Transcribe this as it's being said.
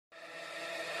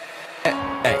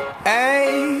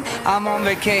I'm on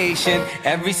vacation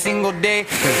every single day,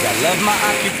 cause I love my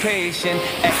occupation.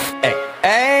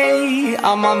 Hey,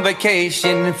 I'm on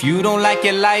vacation. If you don't like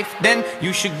your life, then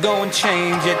you should go and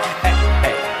change it.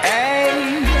 Hey,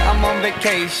 I'm on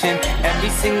vacation every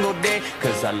single day,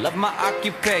 cause I love my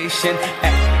occupation.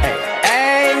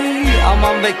 Hey, I'm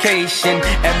on vacation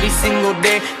every single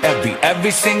day,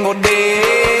 every single day.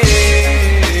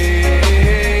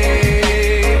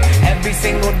 Every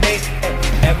single day,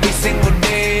 every single day.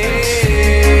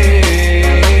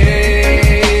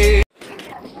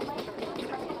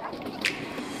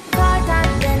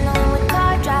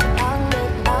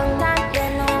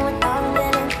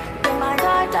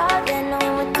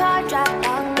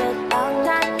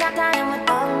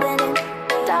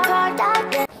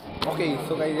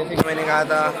 तो guys जैसे कि मैंने कहा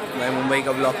था मैं मुंबई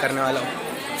का blog करने वाला हूँ।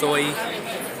 सो वही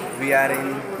वी आर इन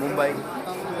मुंबई।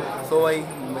 सो वही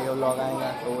मुंबई का ब्लॉग आएगा,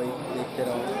 तो वही देखते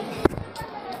रहो।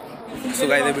 सो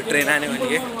गाइस अभी ट्रेन आने वाली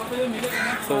है,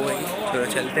 सो वही थोड़ा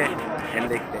चलते हैं एंड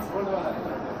देखते हैं।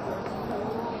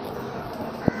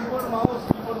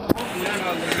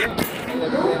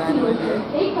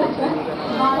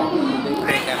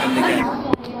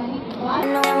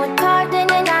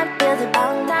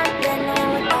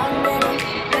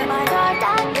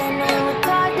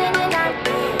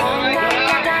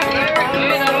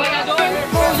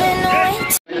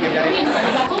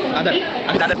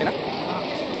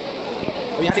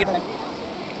 अभी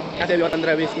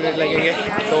 15-20 मिनट लगेंगे,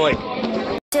 तो वही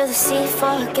to the sea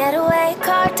for a getaway,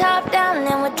 car top down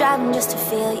and we're driving just to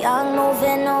feel young,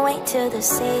 moving away to the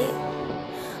sea,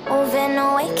 moving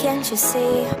away, can't you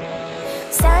see?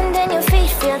 Stand on your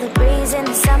feet, feel the breeze in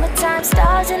the summertime,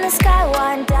 stars in the sky,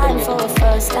 one time for the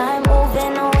first time,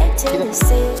 moving away to the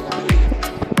sea,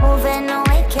 moving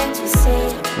away, can't you see?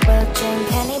 We'll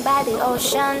drink honey by the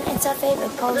ocean, it's our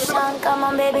favorite potion. Come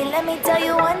on baby, let me tell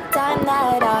you one time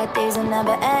that our days will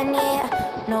never end, yeah.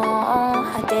 No,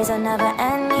 our days will never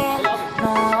end, yeah.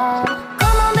 No.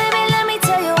 Come on baby, let me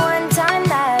tell you one time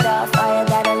that our fire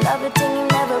got a love it till you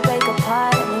never break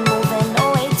apart. And we moving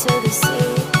away to the sea,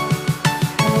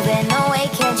 moving away,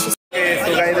 can't you see?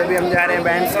 तो guys अभी हम जा रहे हैं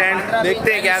band stand,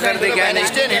 देखते हैं क्या करते क्या नहीं,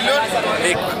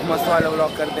 एक मस्त वाला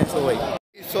व्लॉग करते हैं। सो वही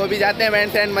सो भी जाते हैं बैंड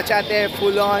स्टैंड, मचाते हैं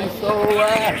full on. So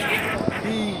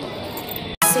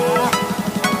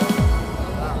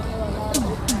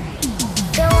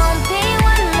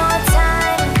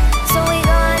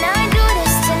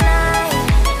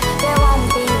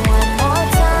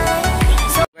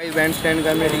band stand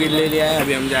का हमने टिकट ले लिया है,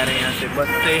 अभी हम जा रहे हैं यहाँ से बस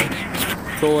से।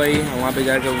 तो वही वहाँ पे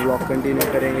जाकर ब्लॉग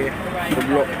कंटिन्यू करेंगे, तो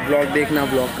ब्लॉग देखना,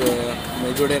 ब्लॉग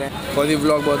में जुड़े रहें, और ये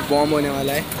ब्लॉग बहुत बॉम्ब होने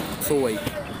वाला है। सो वही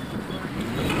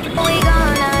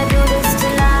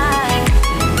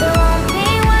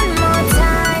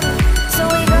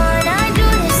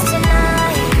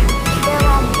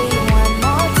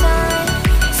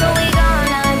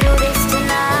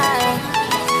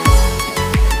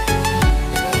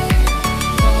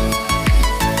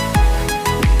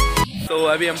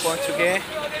अभी हम पहुंच चुके हैं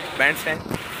बैंड स्टैंड।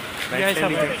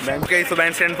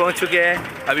 बैंड स्टैंड पहुंच चुके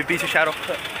हैं। अभी पीछे शाहरुख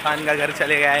खान का घर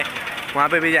चले गया है, वहाँ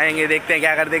पे भी जाएंगे, देखते हैं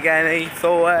क्या करते क्या है नहीं। सो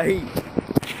वही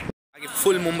आगे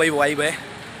फुल मुंबई वाइब है,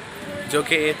 जो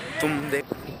कि तुम देख।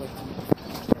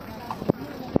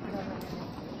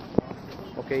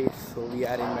 Okay so we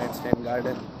are in band stand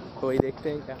garden, तो वही देखते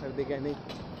हैं क्या करते क्या नहीं।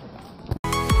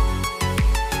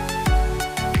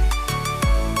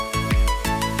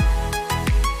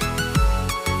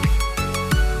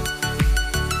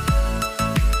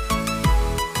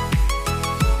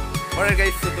 और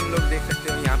गाइस तो तुम लोग देख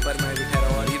सकते हो यहाँ पर मैं भी ठहरा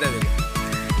हुआ, इधर देखो।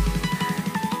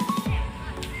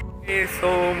 सो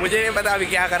मुझे नहीं पता अभी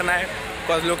क्या करना है,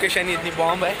 बिकॉज लोकेशन ही इतनी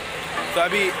बॉम्ब है। तो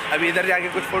अभी इधर जाके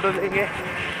कुछ फोटो लेंगे,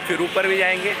 फिर ऊपर भी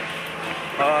जाएंगे।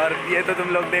 और ये तो तुम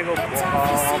लोग देखो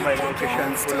बॉम्ब है, लोकेशन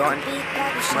फुल ऑन,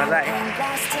 मज़ा है।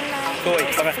 तो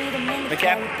मैं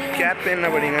कैप पहनना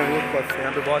पड़ेगा मुझे, बिकॉज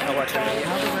यहाँ पे बहुत हवा चल रही है।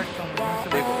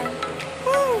 देखो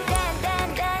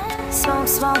smoke,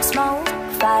 smoke, smoke,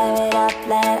 fire it up,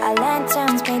 let our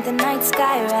lanterns paint the night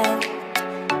sky red,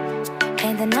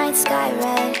 paint the night sky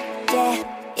red, yeah,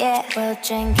 yeah. We'll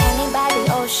drink honey by the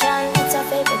ocean, it's our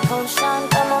favorite potion.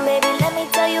 Come on baby, let me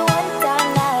tell you one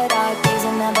time that our days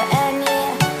will never end,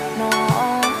 yeah. No,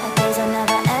 our days will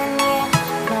never end, yeah.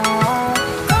 No.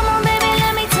 Come on baby,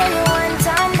 let me tell you one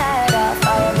time that our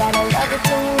fire got a love it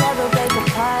till you never break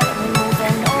apart. And we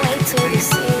moving away to the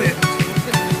sea,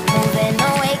 moving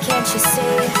away, can't you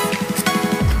see?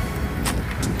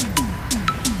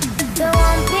 There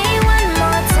won't be one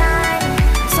more time,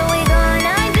 so we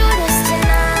gonna do this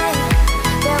tonight.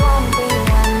 There won't be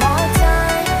one more time.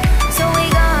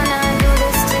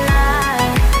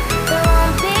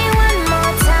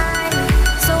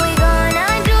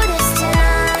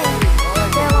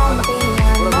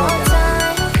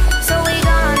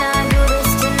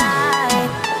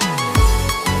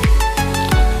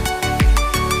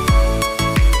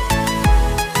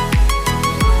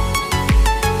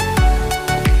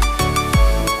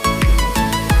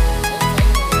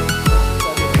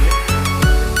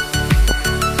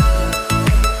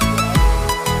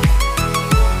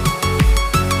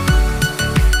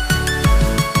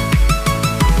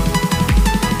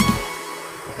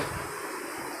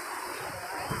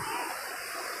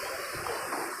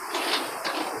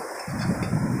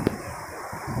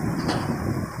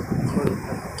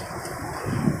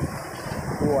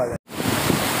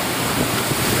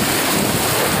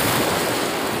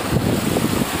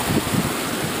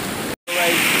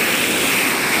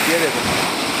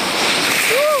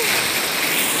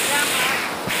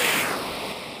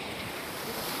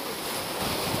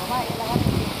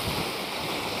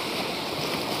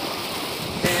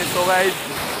 Vibe,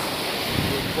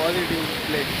 positive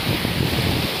place,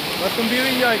 बस तुम view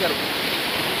enjoy करो।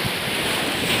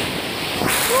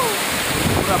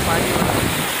 पूरा पानी वाला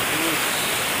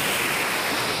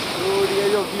ये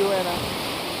जो view है ना,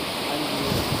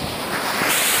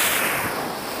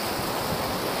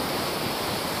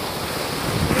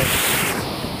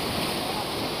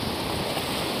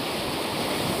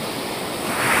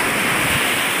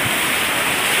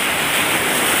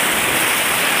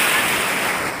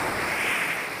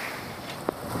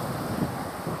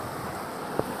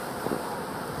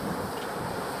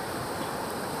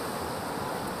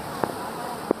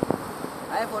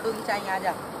 फोटो खिंचाएंगे, आ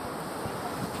जा।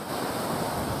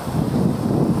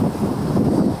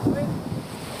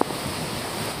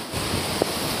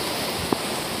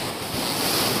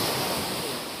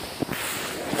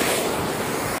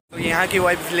 तो यहाँ की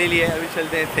वाइब्स ले लिए, अभी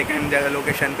चलते हैं सेकंड जगह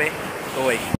लोकेशन पे। तो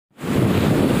वही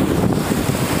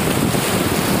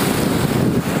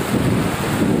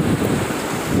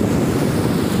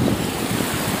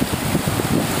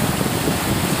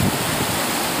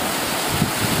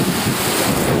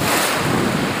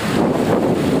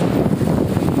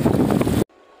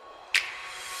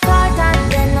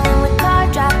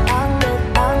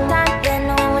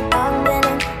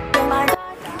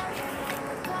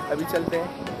अभी चलते हैं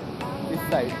इस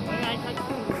साइड।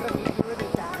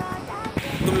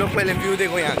 तुम लोग पहले व्यू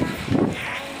देखो यहाँ।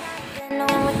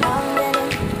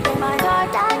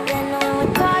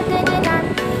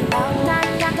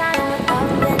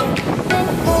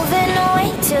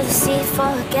 To the sea for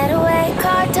a getaway,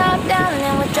 car top down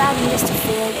and we're driving just to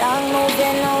feel young.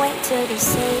 Moving away to the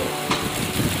sea,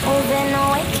 moving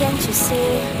away, can't you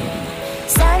see?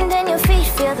 Sand in your feet,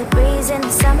 feel the breeze in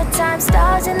the summertime.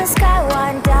 Stars in the sky,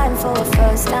 one dime for a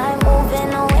first time.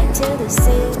 Moving away to the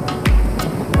sea,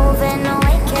 moving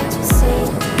away, can't you see?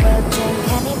 We'll drink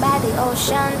honey by the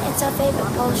ocean, it's our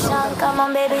favorite potion. Come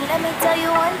on baby, let me tell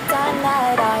you one time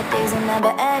that our days will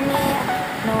never end, yeah.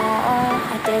 No,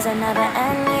 our days will never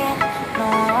end, yeah. No.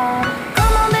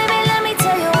 Come on baby, let me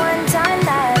tell you one time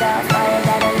that I'll fire,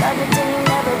 that I love it till you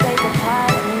never break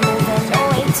apart. And moving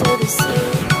away to the sea,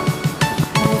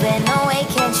 moving away,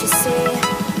 can't you see?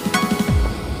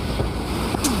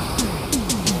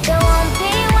 There won't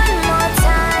be one more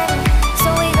time, so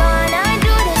we gonna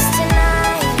do this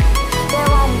tonight. There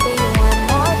won't be one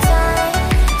more time,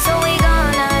 so we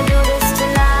gonna do this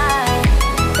tonight.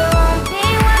 There won't be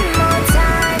one more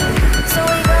time, so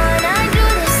we gonna do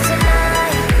this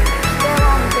tonight. There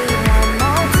won't be one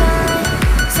more time,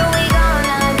 so we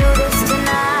gonna do this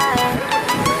tonight.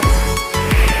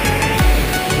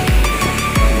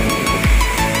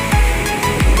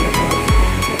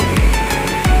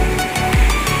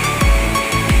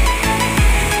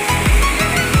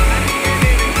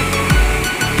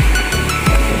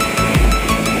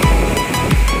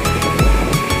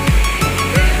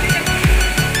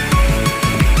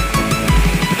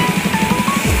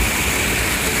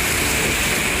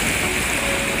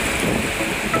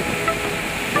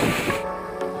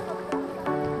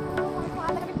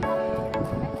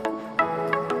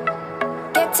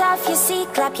 Get off your seat,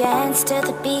 clap your hands to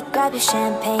the beat, grab your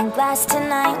champagne glass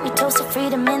tonight. We toast to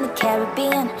freedom in the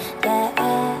Caribbean,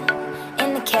 yeah, in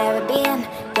the Caribbean,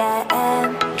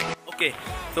 yeah. Okay,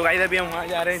 तो guys अभी हम वहाँ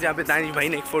जा रहे हैं जहाँ पे दानिश भाई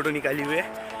ने एक फ़ोटो निकाली हुई है।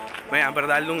 मैं यहाँ पर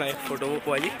डाल दूँगा एक फ़ोटो वो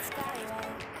वाली।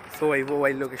 तो वही वो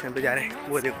वाली लोकेशन पे जा रहे हैं,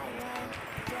 वो देखो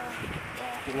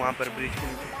वहाँ पर ब्रिज के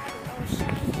नीचे।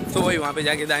 तो वही वहाँ पे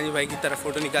जाके दानिश भाई की तरफ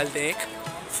फ़ोटो निकालते हैं एक।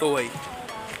 तो वही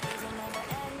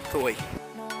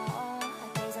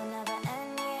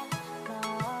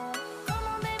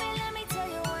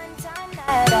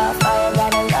That I'll fire,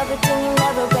 that I love it till you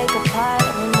never break apart.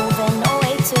 And we're moving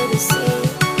away to the sea,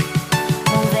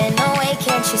 moving away,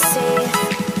 can't you see?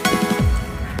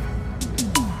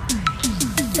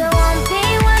 There won't be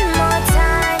one more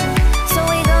time, so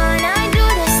we gonna do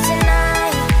this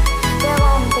tonight. There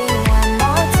won't be one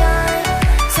more time,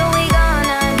 so we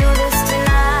gonna do this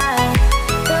tonight.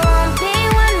 There won't be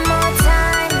one more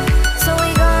time, so we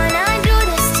gonna do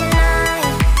this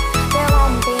tonight. There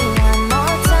won't be one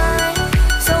more time,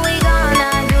 so we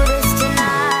gonna do this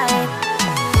tonight.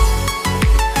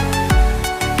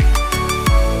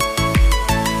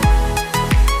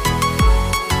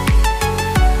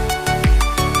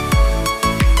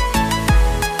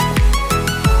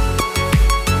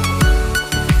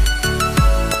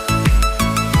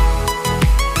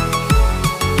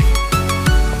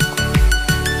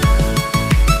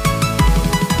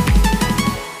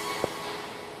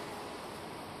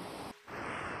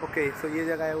 Okay, सो ये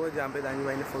जगह है वो जहाँ पे दानिश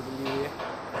भाई ने photo ली हुई है।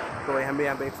 तो वही हम भी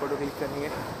यहाँ पे एक फ़ोटो क्लिक करेंगे।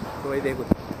 तो वही देखो,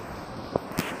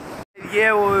 ये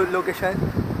है वो लोकेशन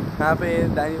यहाँ पे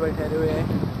दानिश भाई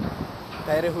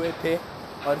ठहरे हुए थे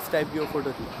और इस टाइप की वो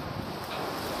फ़ोटो थी।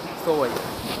 तो वही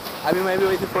अभी मैं भी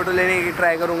वैसी फ़ोटो लेने की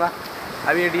ट्राई करूँगा।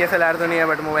 अभी ये DSLR तो नहीं है,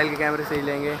 बट मोबाइल के कैमरे से ही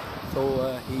लेंगे।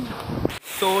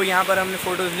 तो यहाँ पर हमने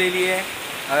फ़ोटोज़ ले लिए हैं।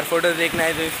 अगर फ़ोटोज़ देखना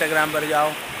है तो इंस्टाग्राम पर जाओ,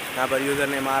 यहाँ पर यूज़र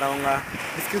नेम आ रहा होगा,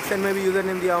 डिस्क्रिप्शन में भी यूज़र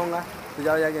नेम दिया होगा, तो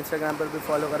जाओ जाके इंस्टाग्राम पर भी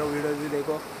फॉलो करो, वीडियोज़ भी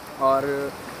देखो और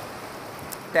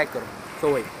टैग करो।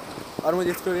 तो वही और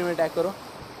मुझे स्टोरी में टैग करो।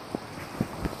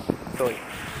 तो वही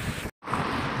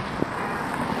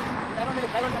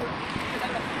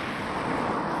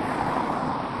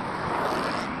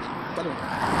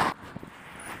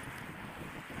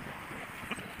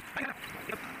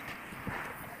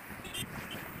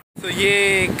तो ये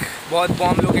एक बहुत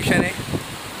बॉम्ब लोकेशन है।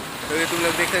 तो ये तुम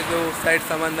लोग देख सकते हो, साइड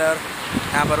समंदर,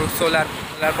 यहाँ पर सोलर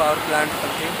पावर प्लांट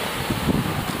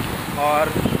समथिंग और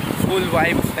फुल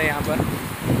वाइब्स है यहाँ पर।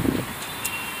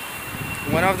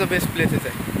 One of the best places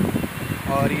है।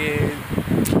 और ये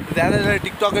ज़्यादातर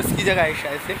टिकटॉकर्स की जगह है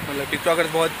शायद से, मतलब टिकटॉकर्स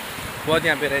बहुत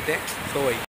यहाँ पे रहते हैं। तो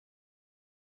वही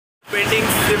पेंटिंग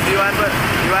सिर्फ दीवार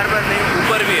पर नहीं,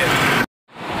 ऊपर भी है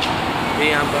ये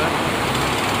यहाँ पर,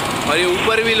 और ये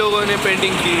ऊपर भी लोगों ने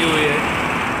पेंटिंग की हुई है।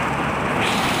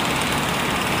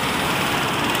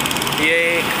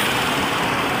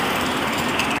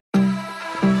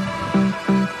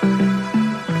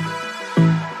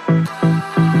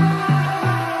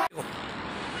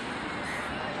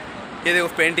 ये देखो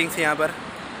पेंटिंग्स यहाँ पर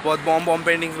बहुत बॉम्ब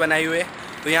पेंटिंग्स बनाई हुई है।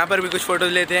 तो यहाँ पर भी कुछ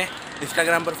फ़ोटोज़ लेते हैं,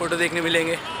 इंस्टाग्राम पर फ़ोटो देखने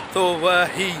मिलेंगे। तो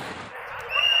वही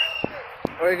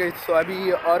तो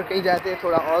अभी और कहीं जाते हैं,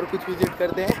 थोड़ा और कुछ विजिट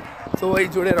करते हैं। तो वही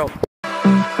जुड़े रहो।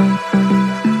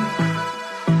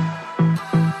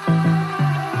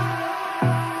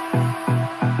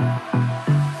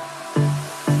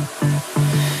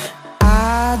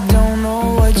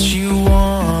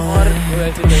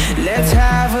 Let's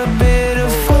have a bit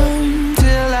of fun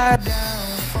till I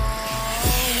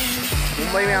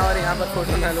Mumbai में और यहाँ पर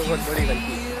फोटो ना लो, बहुत बड़ी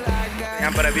गलती है।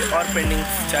 यहाँ पर अभी और पेंटिंग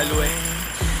चालू है,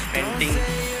 पेंटिंग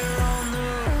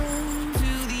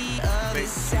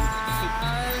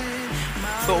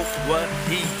तो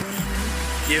वही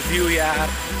ये व्यू यार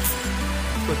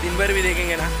तो दिन भर भी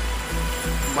देखेंगे ना,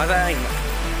 मज़ा आएगा,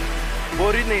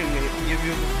 बोर ही नहीं होंगे। ये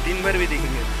व्यू दिन भर भी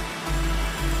देखेंगे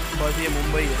और ये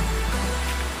मुंबई है।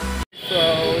 तो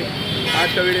आज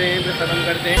का वीडियो यहीं पे ख़त्म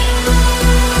करते हैं।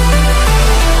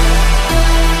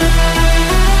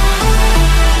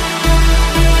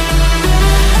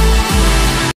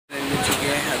 मिल चुके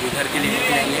हैं, अभी घर के लिए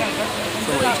निकलेंगे।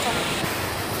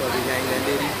 तो अभी जाएंगे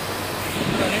अंधेरी,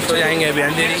 तो जाएंगे अभी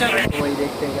अंधेरी। तो वही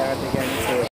देखते हैं क्या करते क्या नहीं।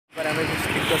 तो पर हमें कुछ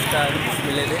टिकटॉक स्टार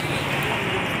मिले थे।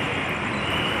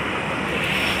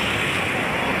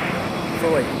 तो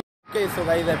वही ओके। सो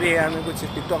गाइस अभी हमें कुछ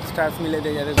टिकटॉक स्टार्स मिले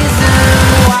थे जैसे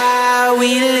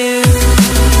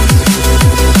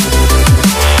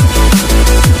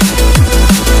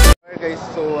गाइस।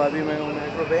 तो अभी मैं हूँ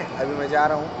मेट्रो पे, अभी मैं जा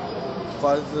रहा हूँ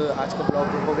बिकॉज आज का ब्लॉग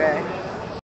हो गया है।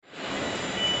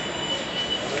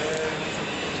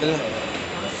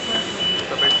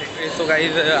 तो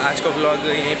गाइस आज का ब्लॉग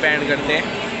यहीं पे एंड करते हैं।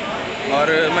 और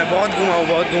मैं बहुत घूमा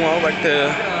हूँ बट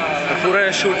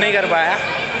पूरा शूट नहीं कर पाया,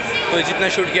 तो जितना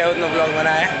शूट किया उतना ब्लॉग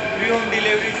बनाया है। होम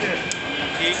डिलीवरी से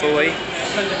तो वही।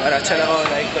 और अच्छा लगा हो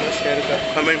लाइक करो, शेयर करो,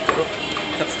 कमेंट करो,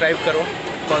 सब्सक्राइब करो,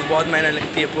 बिकॉज बहुत मेहनत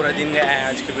लगती है, पूरा दिन गया है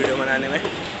आज की वीडियो बनाने में।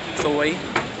 तो वही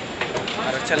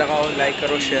और अच्छा लगा हो लाइक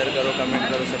करो, शेयर करो, कमेंट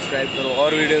करो, सब्सक्राइब करो,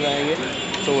 और वीडियोज आएंगे।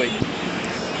 तो वही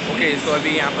ओके। तो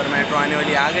अभी यहाँ पर मेट्रो आने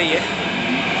वाली आ गई है।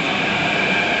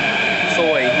 तो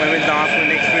वही मैं मिलता हूँ आपको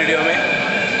नेक्स्ट वीडियो में।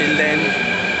 Till then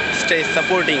stay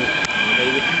supporting.